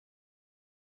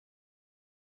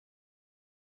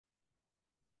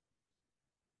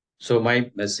So my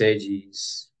message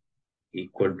is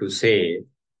equal to say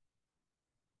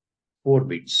 4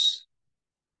 bits.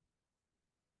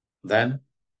 Then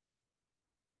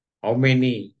how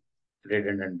many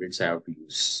redundant bits I have to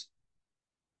use?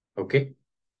 Okay.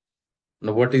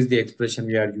 Now what is the expression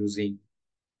we are using?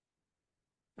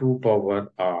 2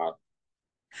 power r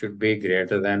should be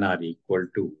greater than or equal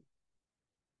to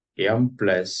m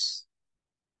plus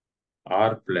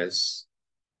r plus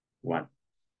 1.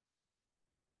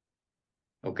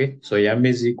 Okay. So m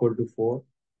is equal to 4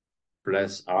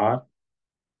 plus r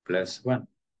plus 1,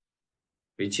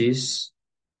 which is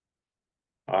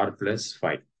r plus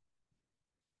 5.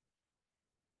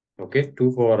 Okay.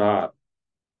 2 power r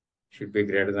should be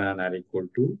greater than or equal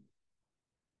to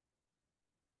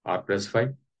r plus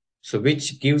 5. So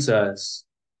which gives us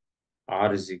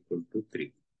r is equal to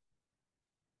 3.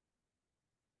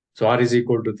 So r is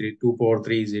equal to 3. 2 power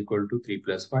 3 is equal to 3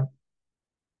 plus 5.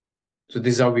 So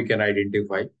this is how we can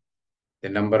identify the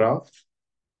number of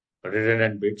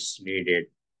redundant bits needed.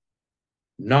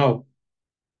 Now,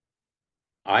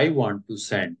 I want to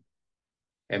send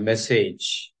a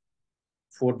message,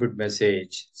 4-bit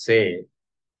message, say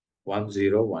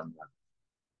 1011.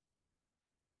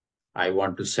 I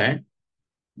want to send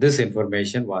this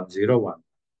information 101.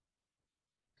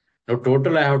 Now,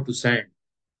 total I have to send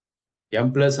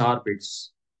m plus r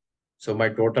bits. So my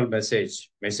total message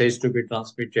to be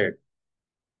transmitted,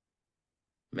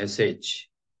 message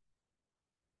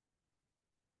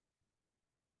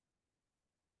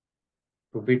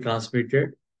to be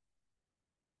transmitted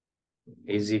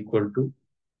is equal to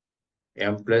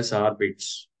m plus r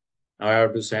bits. Now I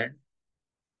have to send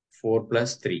 4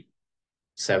 plus 3,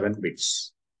 7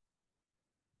 bits.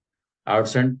 I have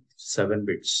sent 7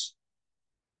 bits.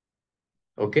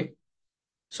 Okay.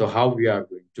 So how we are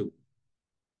going to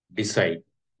decide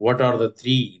what are the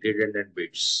 3 redundant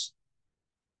bits,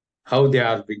 how they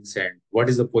are being sent, what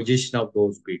is the position of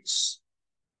those bits.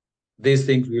 These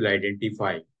things we will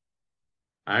identify,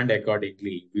 and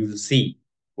accordingly we will see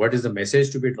what is the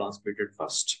message to be transmitted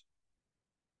first.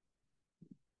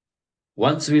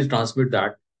 Once we transmit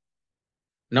that,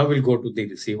 now we'll go to the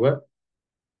receiver.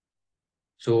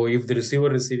 So if the receiver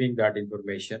receiving that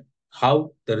information,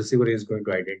 how the receiver is going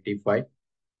to identify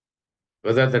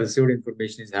whether the received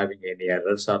information is having any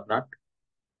errors or not.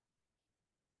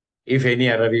 If any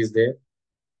error is there,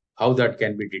 how that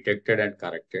can be detected and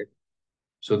corrected.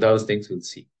 So those things we'll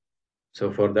see.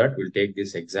 So for that, we'll take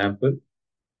this example.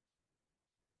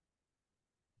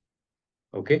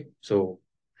 Okay. So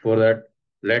for that,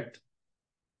 let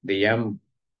the m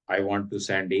I want to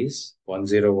send is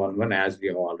 1011, as we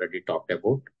have already talked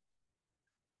about.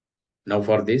 Now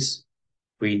for this,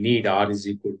 we need r is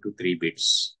equal to 3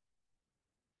 bits.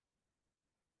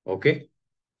 Okay.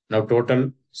 Now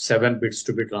total 7 bits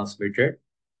to be transmitted.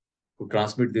 To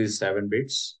transmit these 7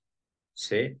 bits,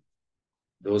 say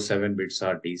those 7 bits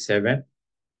are D7,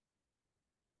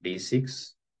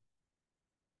 D6,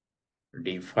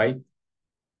 D5,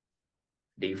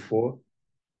 D4,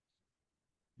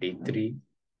 D3,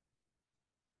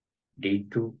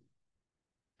 D2,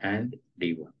 and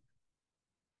D1.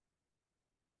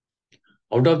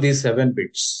 Out of these 7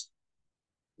 bits,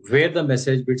 where the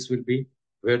message bits will be,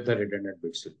 where the redundant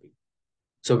bits will be.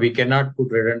 So we cannot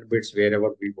put redundant bits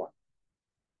wherever we want.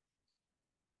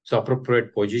 So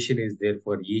appropriate position is there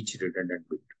for each redundant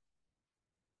bit.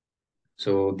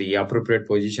 So the appropriate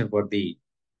position for the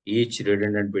each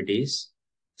redundant bit is,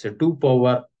 so 2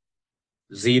 power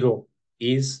 0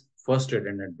 is first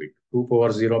redundant bit. 2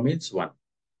 power 0 means 1.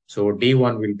 So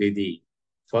D1 will be the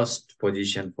first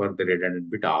position for the redundant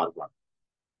bit R1.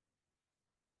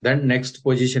 Then next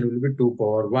position will be 2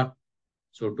 power 1.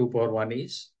 So 2 power 1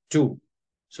 is 2.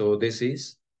 So this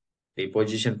is the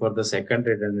position for the second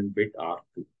redundant bit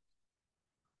R2.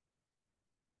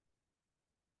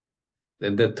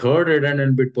 Then the third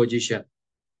redundant bit position,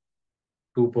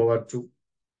 2 power 2.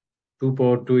 2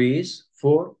 power 2 is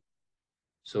 4.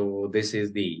 So this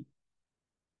is the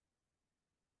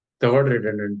third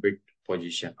redundant bit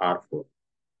position, R4.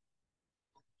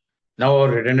 Now our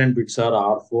redundant bits are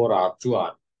R4, R2,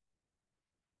 R.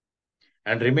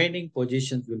 And remaining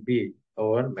positions will be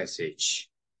our message.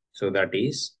 So that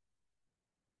is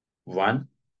 1,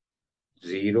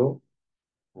 0,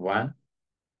 1,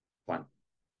 1.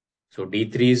 So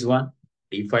D3 is 1,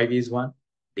 D5 is 1,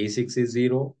 D6 is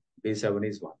 0, D7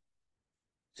 is 1.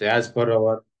 So as per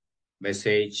our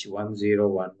message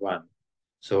 1011,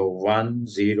 so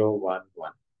 1011.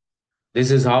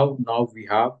 This is how now we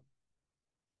have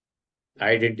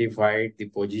identified the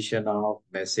position of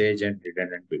message and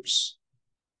redundant bits.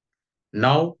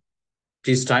 Now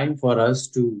it is time for us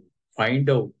to find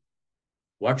out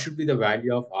what should be the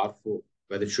value of R4?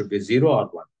 Whether it should be 0 or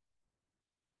 1.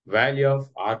 Value of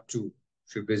R2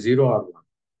 should be 0 or 1.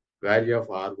 Value of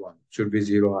R1 should be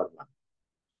 0 or 1.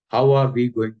 How are we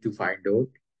going to find out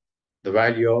the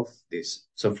value of this?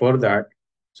 So for that,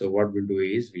 so what we'll do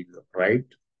is we'll write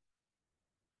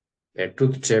a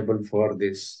truth table for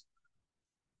this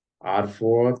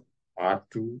R4,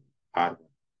 R2, R1.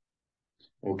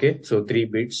 Okay, so 3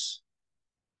 bits.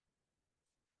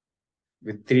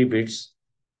 With 3 bits,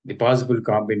 the possible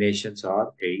combinations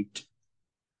are 8.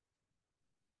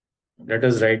 Let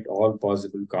us write all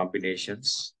possible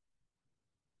combinations.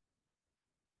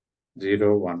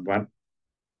 0, 1, 1,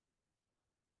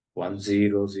 1,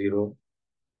 0, 0,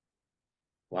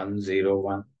 1, 0,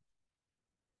 1,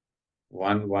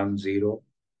 1, 1, 0,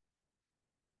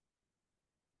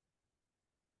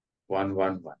 1,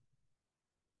 1, 1.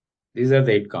 These are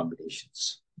the 8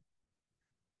 combinations.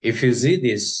 If you see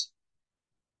this,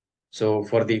 so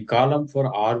for the column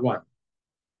for R1,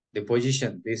 the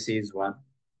position, this is 1,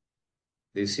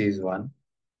 this is 1,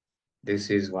 this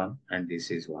is 1, and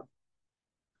this is 1.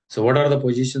 So what are the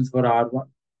positions for R1?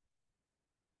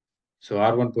 So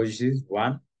R1 position is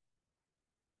 1,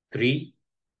 3,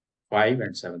 5,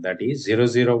 and 7. That is 0,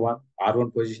 0, 1.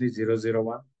 R1 position is 0, 0,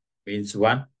 1, means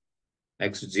 1.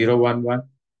 Next 0, 1, 1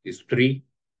 is 3.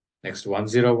 Next 1,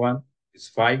 0, 1 is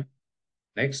 5.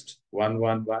 Next 1,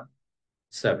 1, 1,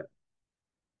 7.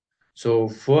 So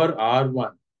for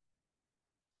R1,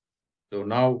 so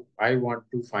now I want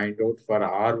to find out for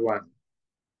R1,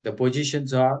 the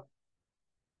positions are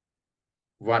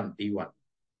 1, D1.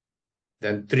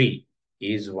 Then 3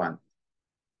 is 1.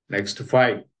 Next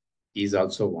 5 is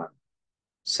also 1.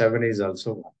 7 is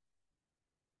also 1.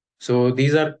 So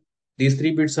these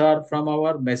 3 bits are from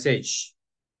our message.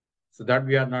 So that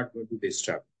we are not going to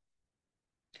disturb.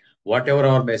 Whatever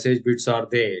our message bits are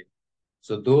there,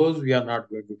 so those we are not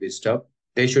going to disturb.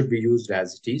 They should be used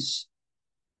as it is.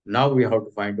 Now we have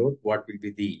to find out what will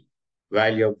be the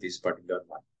value of this particular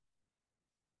one.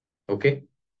 Okay.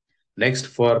 Next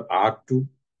for R2.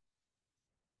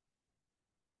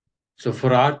 So for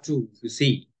R2, you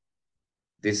see,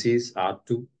 this is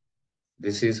R2,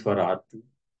 this is for R2,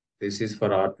 this is for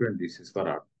R2, and this is for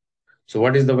R2. So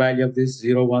what is the value of this?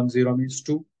 0, 1, 0 means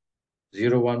 2,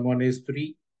 0, 1, 1 is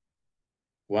 3,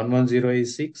 1, 1, 0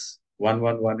 is 6, 1,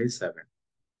 1, 1 is 7.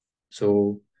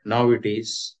 So now it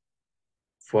is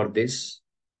for this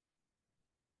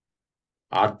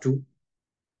R2,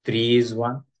 3 is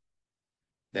 1,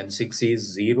 then 6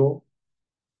 is 0.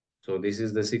 So this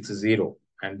is the 6, 0,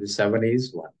 and the 7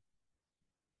 is 1.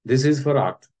 This is for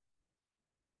R2.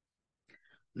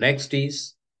 Next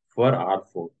is for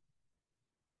R4.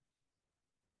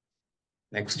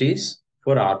 Next is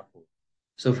for R4.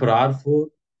 So for R4,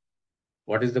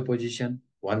 what is the position?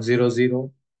 1, 0,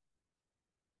 0,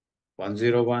 1,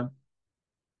 0, 1,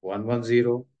 1, 1,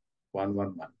 0, 1,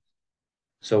 1, 1.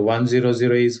 So 1, 0,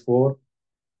 0 is 4,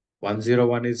 1, 0,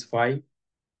 1 is 5,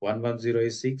 1, 1, 0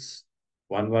 is 6,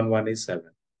 1, 1, 1 is 7.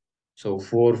 So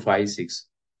 4, 5, 6.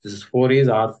 This is 4 is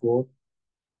R4,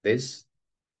 this.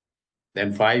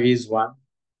 Then 5 is 1,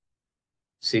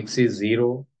 6 is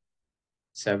 0,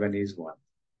 7 is 1.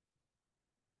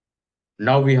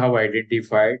 Now we have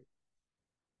identified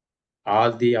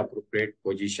all the appropriate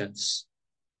positions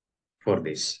for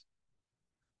this.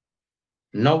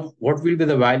 Now, what will be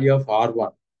the value of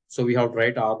R1? So we have to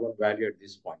write R1 value at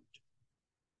this point,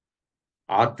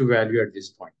 R2 value at this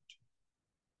point,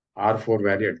 R4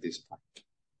 value at this point.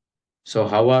 So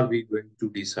how are we going to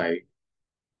decide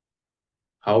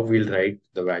how we'll write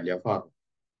the value of R1?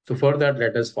 So for that,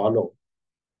 let us follow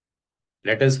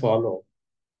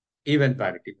even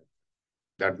parity method.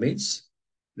 That means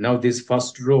now this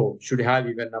first row should have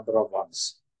even number of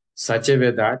ones, such a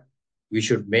way that we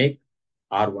should make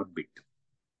R1 bit.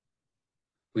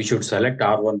 We should select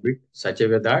R1 bit such a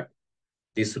way that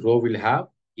this row will have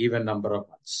even number of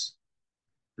ones.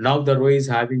 Now the row is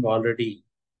having already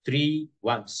 3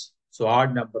 ones, so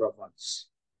odd number of ones.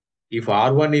 If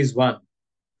R1 is 1,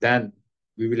 then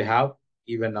we will have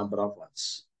even number of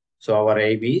ones. So our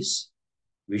aim is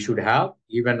we should have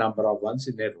even number of ones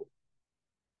in a row.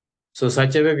 So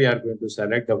such a way we are going to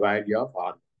select the value of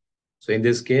R1. So in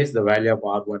this case, the value of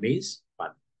R1 is 1.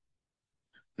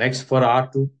 Next for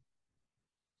R2.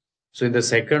 So in the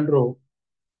second row,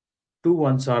 2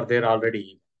 ones are there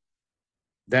already.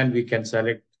 Then we can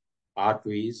select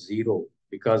R2 is 0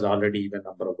 because already even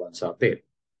number of ones are there.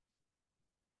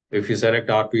 If you select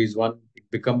R2 is 1, it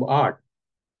becomes odd.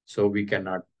 So we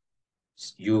cannot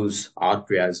use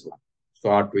R2 as 1. So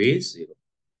R2 is 0.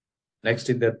 Next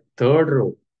in the third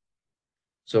row,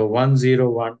 so 1, 0,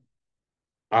 1,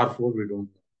 R4 we don't know.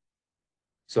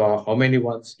 So how many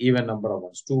ones? Even number of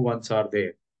ones. 2 ones are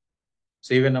there.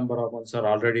 So even number of ones are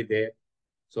already there.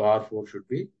 So R4 should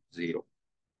be 0.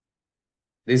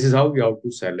 This is how we have to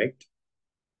select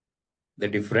the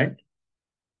different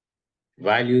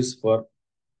values for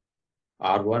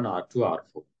R1, R2,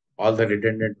 R4. All the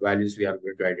redundant values we are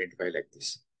going to identify like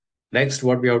this. Next,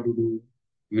 what we have to do,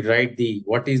 we write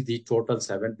what is the total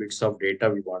 7 bits of data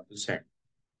we want to send.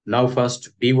 Now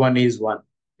first, D1 is 1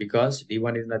 because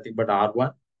D1 is nothing but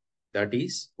R1, that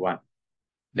is 1.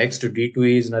 Next,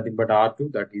 D2 is nothing but R2,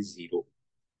 that is 0.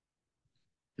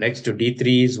 Next,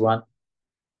 D3 is 1,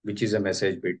 which is a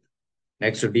message bit.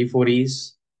 Next, D4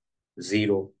 is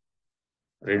 0,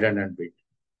 redundant bit.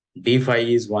 D5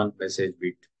 is 1 message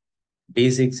bit.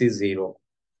 D6 is 0.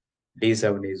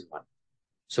 D7 is 1.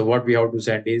 So what we have to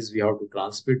send is we have to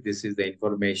transmit. This is the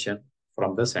information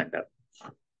from the sender.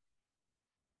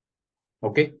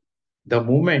 Okay. The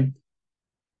moment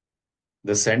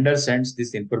the sender sends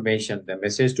this information, the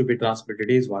message to be transmitted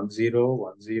is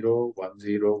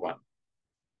 10101011.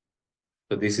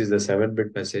 So this is the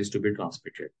 7-bit message to be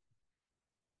transmitted.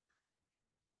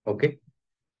 Okay.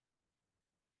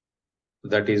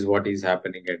 That is what is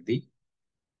happening at the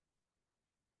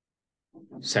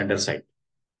sender side.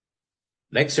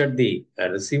 Next, at the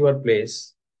receiver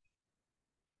place,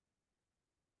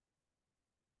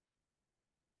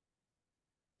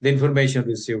 the information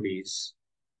received is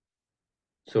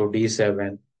so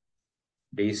D7,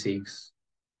 D6,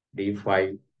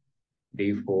 D5,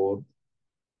 D4,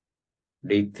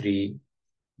 D3,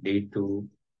 D2,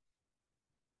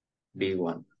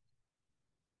 D1.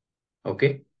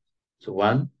 Okay. So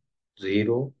 1,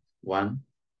 0, 1,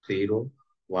 0,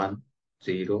 1,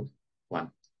 0,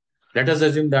 1. Let us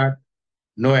assume that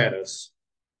no errors.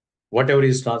 Whatever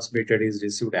is transmitted is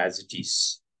received as it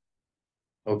is.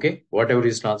 Okay. Whatever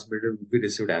is transmitted will be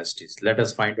received as it is. Let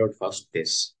us find out first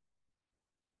this.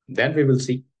 Then we will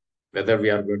see whether we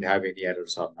are going to have any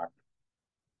errors or not.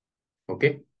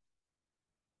 Okay.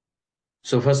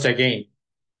 So first again,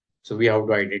 so we have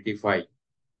to identify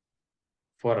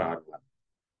for R1.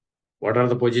 What are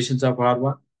the positions of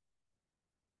R1?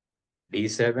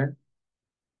 D7,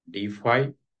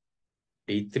 D5,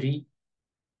 D3,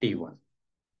 D1.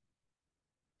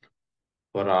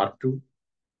 For R2,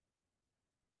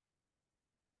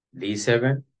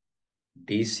 D7,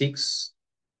 D6,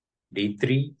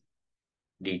 D3,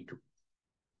 D2.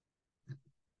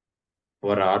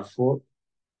 For R4,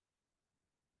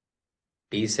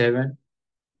 D7,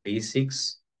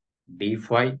 D6,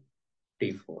 D5,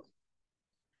 D4.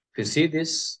 If you see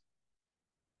this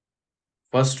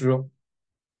first row,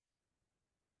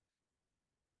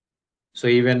 so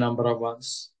even number of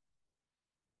ones,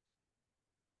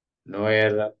 no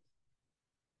error.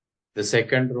 The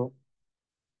second row,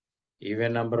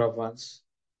 even number of ones,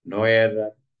 no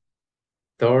error.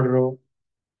 Third row,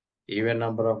 even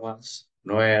number of ones,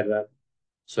 no error.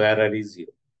 So error is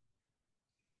 0.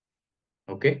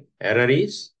 Okay, error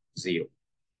is 0.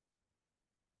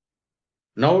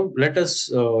 Now let us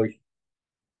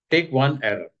take one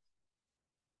error.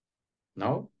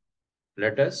 Now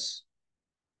let us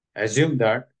assume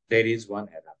that there is one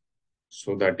error.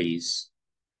 So that is,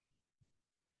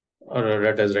 or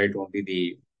let us write only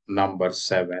the number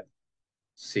 7,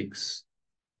 6,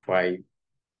 5,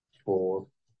 4,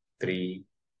 3,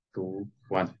 2,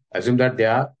 1. Assume that they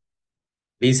are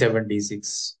D7,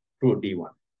 D6 to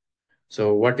D1.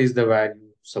 So what is the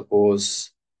value?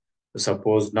 Suppose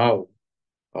now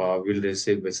we'll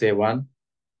receive, we say 1,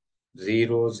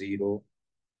 0, 0,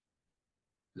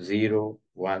 0,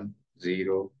 1,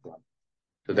 0, 1.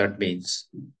 So that means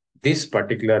this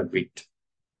particular bit.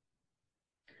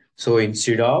 So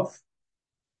instead of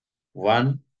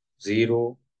 1,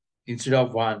 0, instead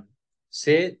of 1,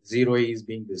 say 0 is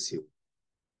being received.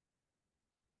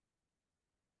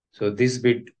 So this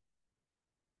bit,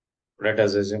 let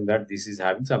us assume that this is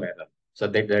having some error. So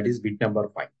that is bit number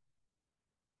 5.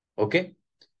 Okay.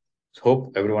 So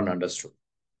hope everyone understood.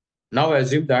 Now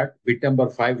assume that bit number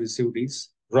 5 received is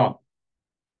wrong.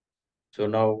 So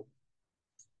now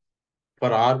for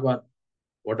R1,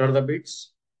 what are the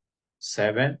bits?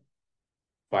 7,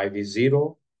 5 is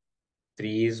 0,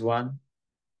 3 is 1,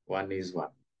 1 is 1.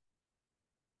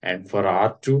 And for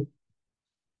R2,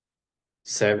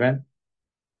 7,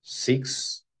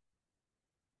 6,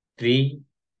 3,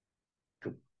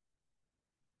 2.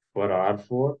 For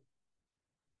R4,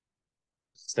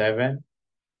 7,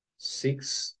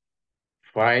 6,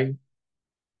 5,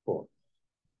 4.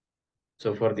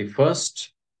 So for the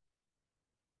first,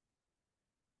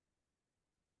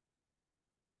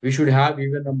 we should have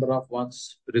even number of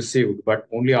ones received, but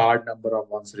only odd number of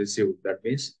ones received. That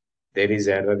means there is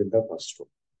error in the first row.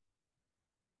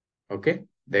 Okay,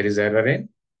 there is error in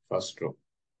first row.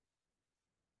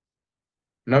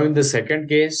 Now in the second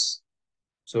case,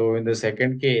 so in the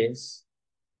second case,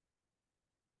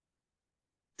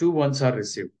 2 ones are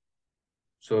received.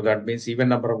 So that means even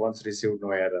number of ones received,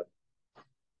 no error.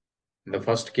 In the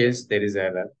first case, there is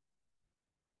error.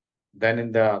 Then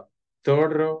in the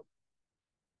third row,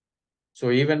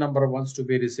 so even number of ones to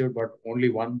be received, but only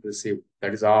one received.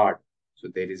 That is odd. So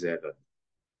there is error.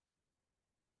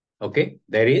 Okay,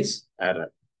 there is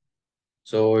error.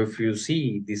 So if you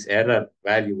see this error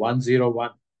value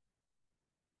 101,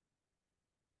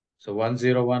 so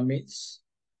 101 means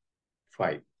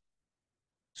 5.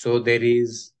 So there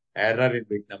is error in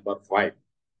bit number 5.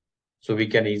 So we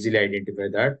can easily identify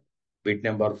that bit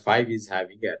number 5 is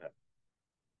having error.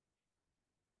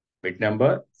 Bit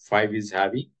number 5 is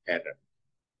having error.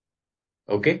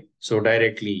 Okay, so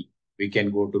directly we can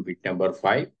go to bit number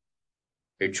 5.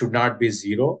 It should not be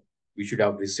 0. We should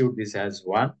have received this as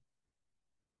 1.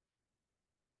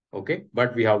 Okay,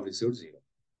 but we have received 0.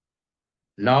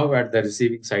 Now at the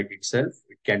receiving side itself,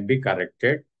 it can be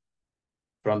corrected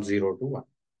from 0 to 1.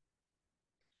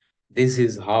 This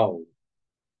is how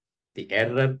the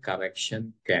error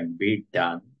correction can be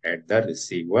done at the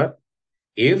receiver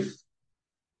if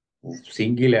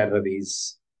single error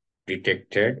is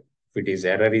detected. If it is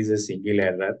error is a single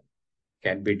error,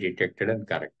 can be detected and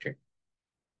corrected.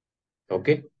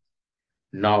 Okay.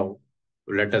 Now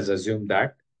let us assume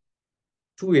that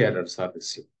 2 errors are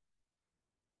received.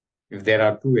 If there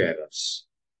are 2 errors,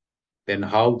 then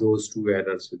how those 2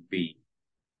 errors will be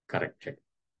corrected?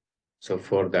 So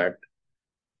for that,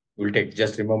 we'll take,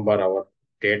 just remember our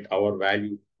date, our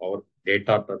value, our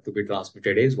data to be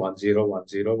transmitted is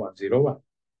 1010101.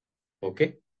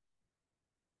 Okay.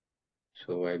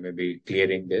 So I may be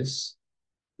clearing this.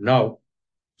 Now,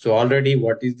 so already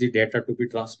what is the data to be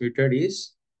transmitted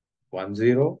is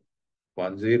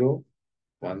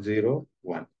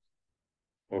 1010101.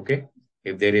 Okay.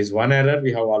 If there is one error,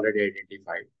 we have already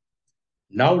identified.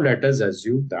 Now let us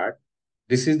assume that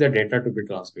this is the data to be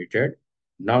transmitted.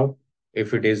 Now,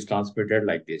 if it is transmitted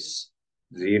like this,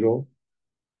 0,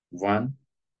 1,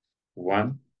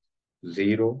 1,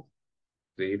 0,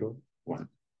 0, 1.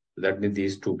 That means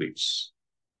these 2 bits.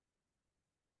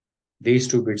 These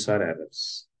 2 bits are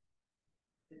errors.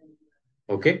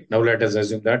 Okay. Now let us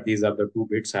assume that these are the 2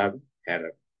 bits have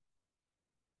error.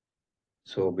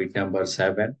 So bit number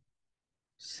 7,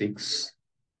 6,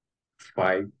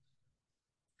 5,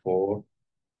 4,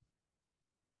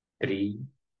 3,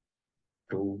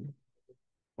 2,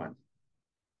 1.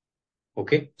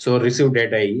 Okay. So received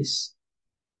data is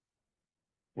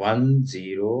 1,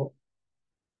 0,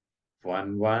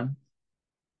 1, 1,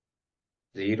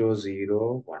 0,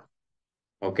 0, 1.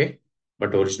 Okay.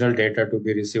 But original data to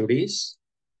be received is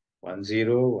 1,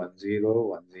 0, 1, 0,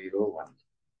 1, 0, 1.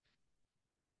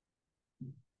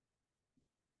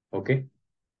 Okay.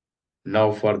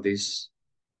 Now for this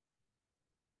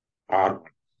R1.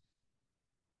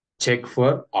 Check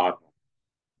for R1.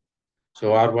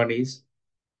 So R1 is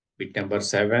bit number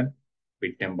 7,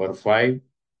 bit number 5,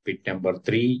 bit number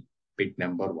 3, bit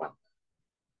number 1.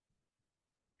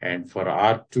 And for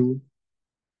R2,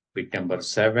 bit number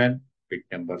 7, bit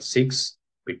number 6,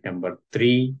 bit number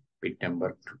 3, bit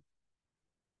number 2.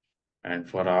 And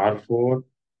for R4,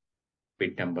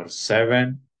 bit number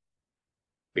 7,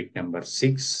 bit number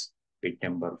 6, bit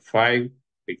number 5,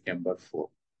 bit number 4.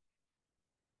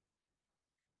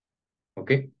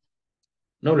 Okay.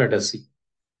 Now let us see.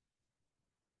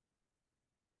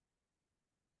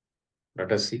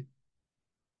 Let us see.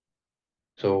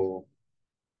 So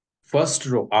first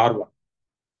row R1,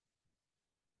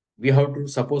 we have to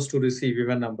supposed to receive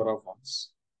even number of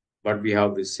ones, but we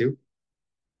have received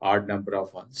odd number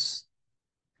of ones.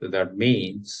 So that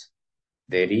means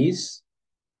there is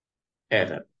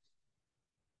error.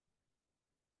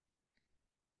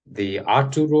 The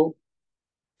R2 row,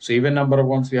 so even number of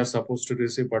ones we are supposed to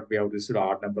receive, but we have received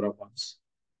odd number of ones.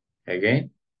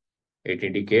 Again, it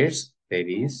indicates there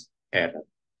is error.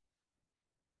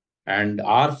 And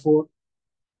R4,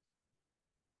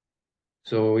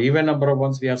 so even number of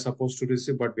ones we are supposed to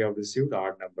receive, but we have received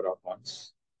odd number of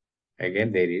ones.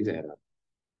 Again, there is error.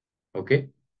 Okay.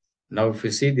 Now, if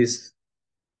we see this,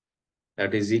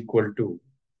 that is equal to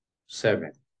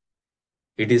 7.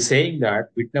 It is saying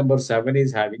that bit number 7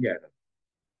 is having error.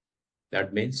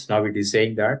 That means now it is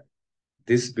saying that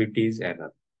this bit is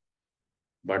error.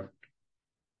 But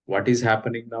what is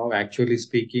happening now? Actually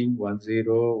speaking, 1,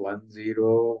 0, 1,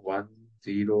 0, 1,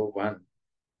 0, 1.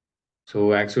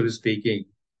 So actually speaking,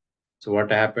 so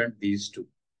what happened? These two.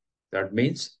 That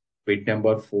means bit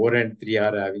number 4 and 3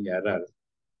 are having error,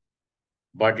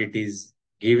 but it is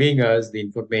giving us the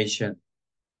information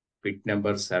bit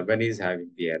number 7 is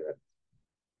having the error.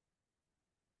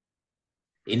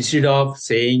 Instead of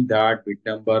saying that bit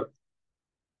number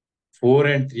 4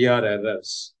 and 3 are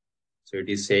errors, so it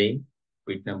is saying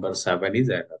bit number 7 is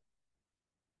error.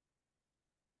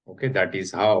 Okay, that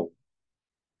is how.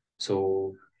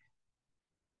 So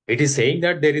it is saying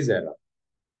that there is error,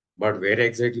 but where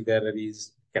exactly the error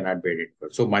is cannot be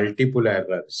identified. So multiple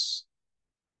errors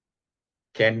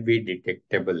can be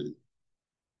detectable,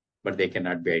 but they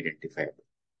cannot be identifiable.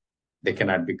 They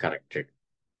cannot be corrected.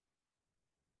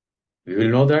 We will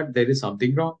know that there is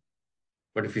something wrong.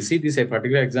 But if you see this a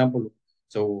particular example,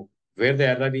 so where the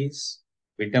error is,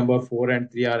 bit number 4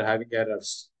 and 3 are having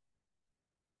errors.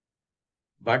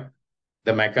 But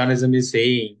the mechanism is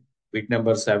saying bit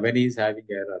number 7 is having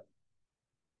error.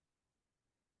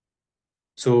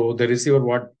 So the receiver,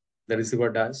 what the receiver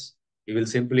does, he will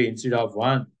simply, instead of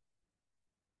 1,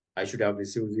 I should have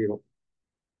received 0.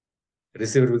 The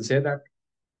receiver will say that.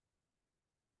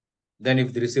 Then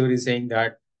if the receiver is saying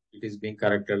that it is being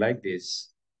corrected like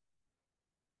this,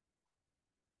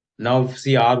 now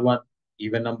see R1,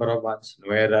 even number of ones,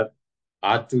 no error.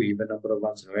 R2, even number of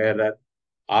ones, no error.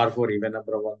 R4, even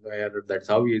number of ones, no error. That's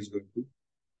how he is going to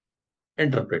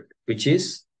interpret, which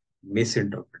is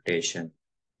misinterpretation,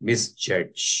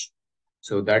 misjudge.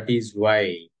 So that is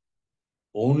why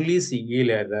only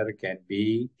single error can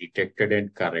be detected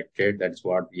and corrected. That's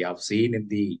what we have seen in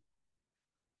the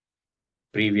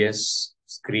previous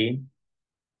screen.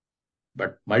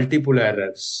 But multiple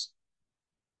errors,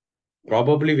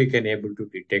 probably we can able to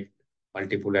detect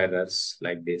multiple errors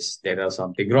like this. There are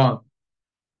something wrong,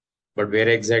 but where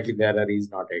exactly the error is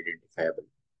not identifiable.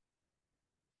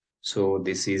 So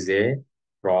this is a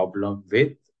problem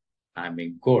with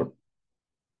Hamming code.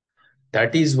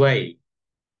 That is why,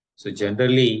 so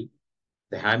generally,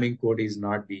 the Hamming code is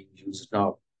not being used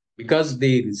now because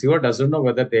the receiver doesn't know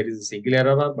whether there is a single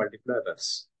error or multiple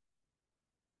errors.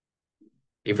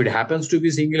 If it happens to be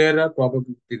single error,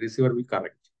 probably the receiver will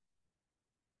correct.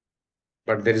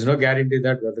 But there is no guarantee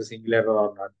that whether single error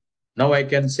or not. Now I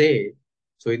can say,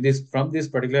 so in this, from this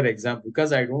particular example,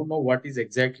 because I don't know what is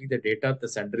exactly the data the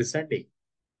sender is sending,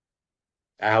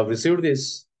 I have received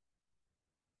this.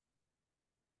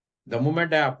 The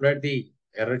moment I applied the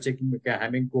error checking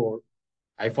Hamming code,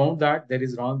 I found that there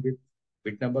is wrong with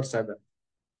bit number 7.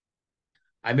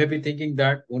 I may be thinking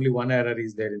that only one error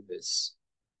is there in this.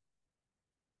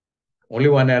 Only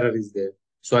one error is there.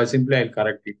 So I'll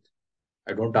correct it.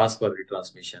 I don't ask for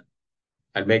retransmission.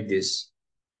 I'll make this.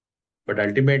 But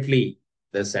ultimately,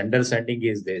 the sender sending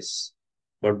is this.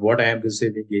 But what I am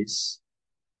receiving is,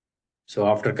 so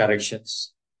after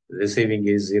corrections, receiving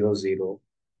is 0, 0,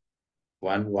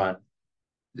 1, 1,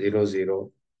 0,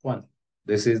 0, 1.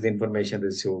 This is the information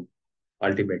received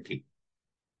ultimately.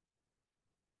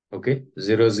 Okay,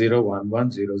 0, 0, 1,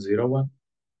 1, 0, 0, 1.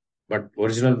 But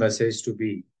original message to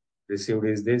be received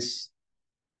is this.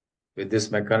 With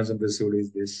this mechanism received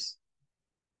is this.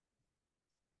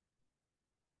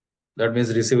 That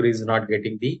means receiver is not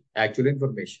getting the actual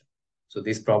information. So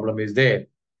this problem is there.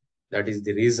 That is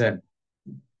the reason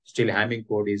still Hamming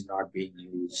code is not being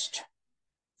used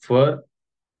for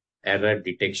error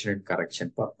detection and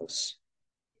correction purpose.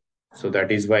 So that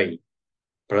is why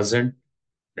present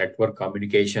network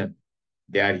communication,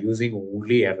 they are using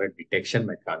only error detection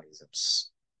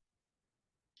mechanisms,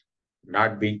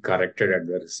 not being corrected at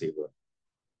the receiver.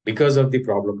 Because of the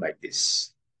problem like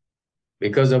this.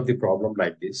 Because of the problem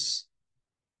like this,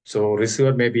 so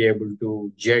receiver may be able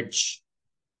to judge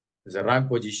the wrong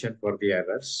position for the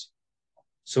errors.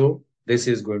 So this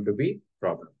is going to be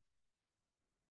problem.